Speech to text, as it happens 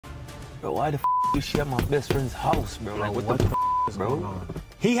Bro, why the f is she at my best friend's house, bro? Like, what the f is going on?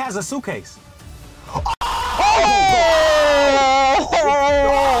 He has a suitcase.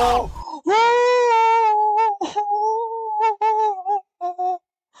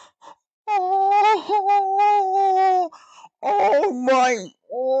 Oh my!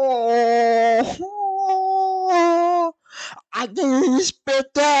 Oh! I didn't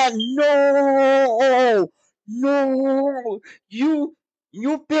expect that. No, no.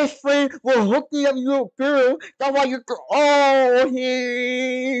 Your best friend was hooking up your girl. That's why your girl. Oh,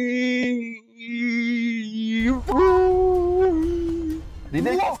 he. Did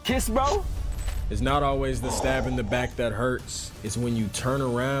they kiss, bro? It's not always the stab in the back that hurts. It's when you turn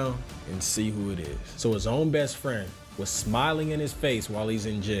around and see who it is. So his own best friend was smiling in his face while he's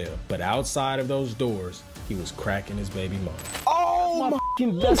in jail. But outside of those doors, he was cracking his baby mama. Oh, my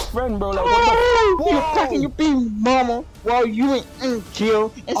fucking best friend, bro. Like, what the You're cracking your baby mama while you in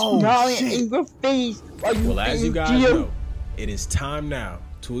jail and smiling in your face while you Well, as you guys know, it is time now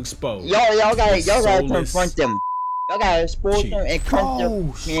to expose. Y'all gotta confront them. Y'all gotta expose them and confront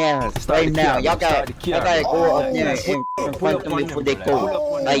them. Yeah, right now. Y'all gotta go up there and confront them before they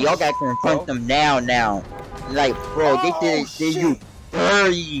go. Like, y'all gotta confront them now. Like, bro, they did you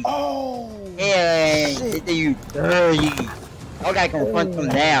dirty. Yeah, they did you dirty. Y'all gotta confront them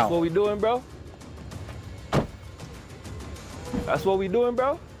now. That's what we doing, bro? That's what we doing,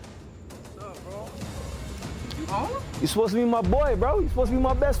 bro? What's up, bro? You home? You supposed to be my boy, bro. You supposed to be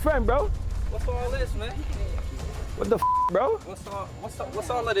my best friend, bro. What's all this, man? What the f, bro? What's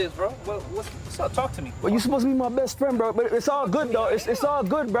all of this, bro? What's up? Talk to me. Well, you supposed to be my best friend, bro. But it's all good, though. It's all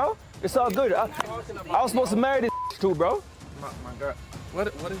good, bro. It's all good. I was supposed to marry this too, bro. My girl. What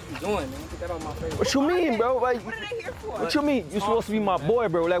are you doing, man? Get that on my face. What you mean, bro? Like, what are they here for? What you mean? You supposed to be my boy,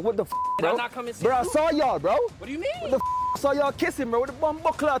 bro. Like, what the f, Did bro? I not come and see bro, you? I saw y'all, bro. What do you mean? What the f, I saw y'all kissing, bro. With the bum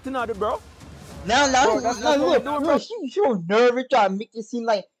buckle out tonight, bro. Look, she so nervous trying to make it seem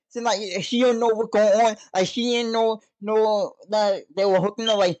like she don't know what's going on. Like she didn't know that they were hooking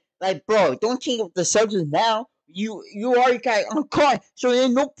up. Like bro, don't change up the subject now. You already got caught, so there's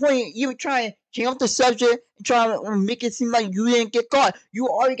no point you trying to change up the subject and trying to make it seem like you didn't get caught. You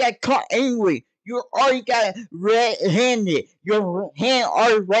already got caught anyway. You already got red-handed. Your hand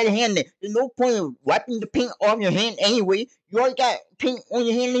already red-handed. There's no point in wiping the paint off your hand anyway. You already got paint on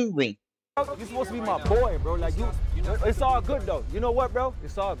your hand anyway. You're supposed to be my boy, bro. Like you, it's all good though. You know what, bro?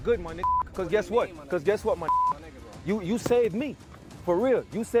 It's all good, my nigga. Cause guess what? My you saved me, for real.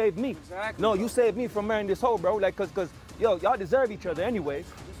 You saved me. Exactly, no, you saved me from marrying this hoe, bro. Like, cause yo, y'all deserve each other anyways.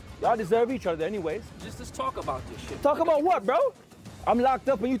 Y'all deserve each other anyways. Just let's talk about this shit. Talk about what, bro? I'm locked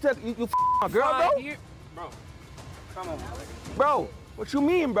up and you my girl, bro. Bro, come on, my nigga. Bro, what you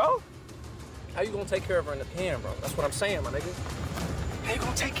mean, bro? How you gonna take care of her in the pen, bro? That's what I'm saying, my nigga. How you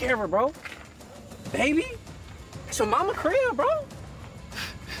gonna take care of her, bro? Baby? It's your mama crib, bro.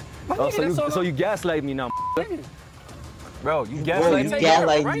 So you gaslight me now, bro. You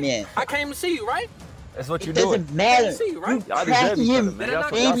gaslight me. I came to see you, right? That's what you're doing. It doesn't matter. See you, right? You cracking him,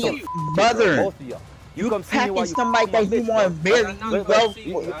 baby, mother. Both of y'all. You cracking somebody that you want to marry.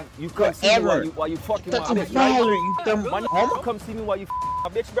 You come see me while you fucking my bitch, matter. You dumb homo. Come see me while you my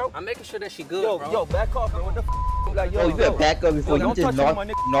bitch, bro. I'm making sure that she good, bro. Yo, back off, bro. What the f? Like, you better back up before you just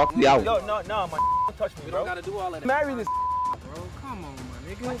knock you out. Yo, no, man. Don't touch me, bro. You don't gotta do all of that. Marry this, bro. Come on, my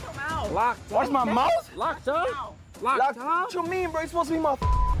nigga. Watch your mouth. Locked up. Watch my mouth? Locked up. Locked up. What you mean, bro? You're supposed to be my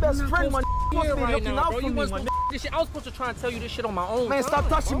best friend, man. You're supposed to be looking out for me, man. I was supposed to try and tell you this shit on my own. Man, stop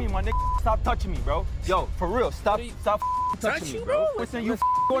touching me, my nigga. Stop touching me, bro. Yo, for real, stop touching me, bro. Listen, you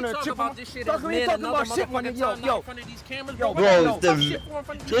gonna talk trip about this shit talk as men about shit, my nigga. Yo, in front of these cameras, bro, that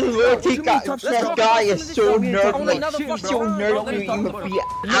guy is so nervous. He's so nervous to even be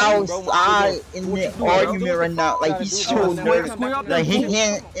outside in the argument right now. Like, he's so nervous. Like, his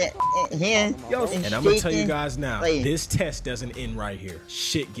hand, and I'm gonna tell you guys now, this test doesn't end right here.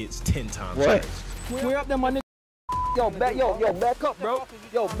 Shit gets 10 times worse. Clear up there, my nigga. Yo, back up, bro.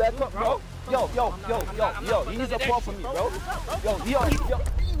 Yo, back up, bro. Yo. He's up off of me, bro. Yo,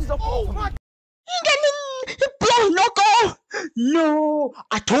 he's up off of me. Bro, knock off. No,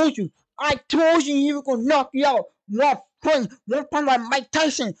 I told you he was gonna knock you out. One punch like Mike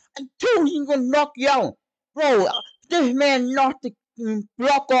Tyson. I told you he was gonna knock you out, bro. This man knocked the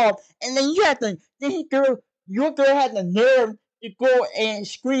block off, and then your girl had the nerve to go and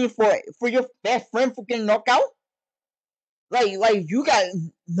scream for your best friend for getting knocked out. Like you got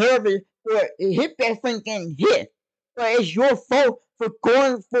nervous for his best friend getting hit, but it's your fault for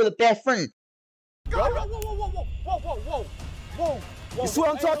going for the best friend. Whoa. You see what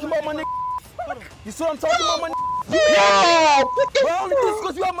I'm talking about, my nigga? You see what I'm talking about, my nigga? No! Bro, only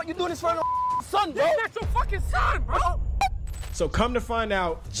because you're doing this for no son, bro. That's not your fucking son, bro. So come to find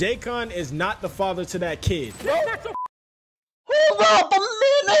out, Jaycon is not the father to that kid. That's not your Hold up a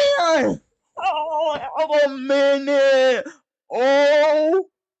minute! Hold a minute! Oh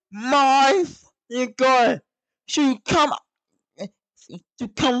my God! So you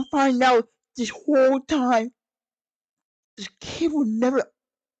come find out this whole time, this kid will never.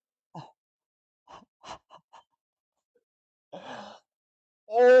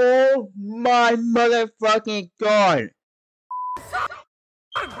 Oh my motherfucking God!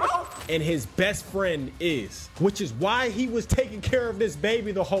 And his best friend is, which is why he was taking care of this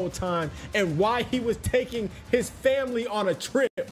baby the whole time and why he was taking his family on a trip.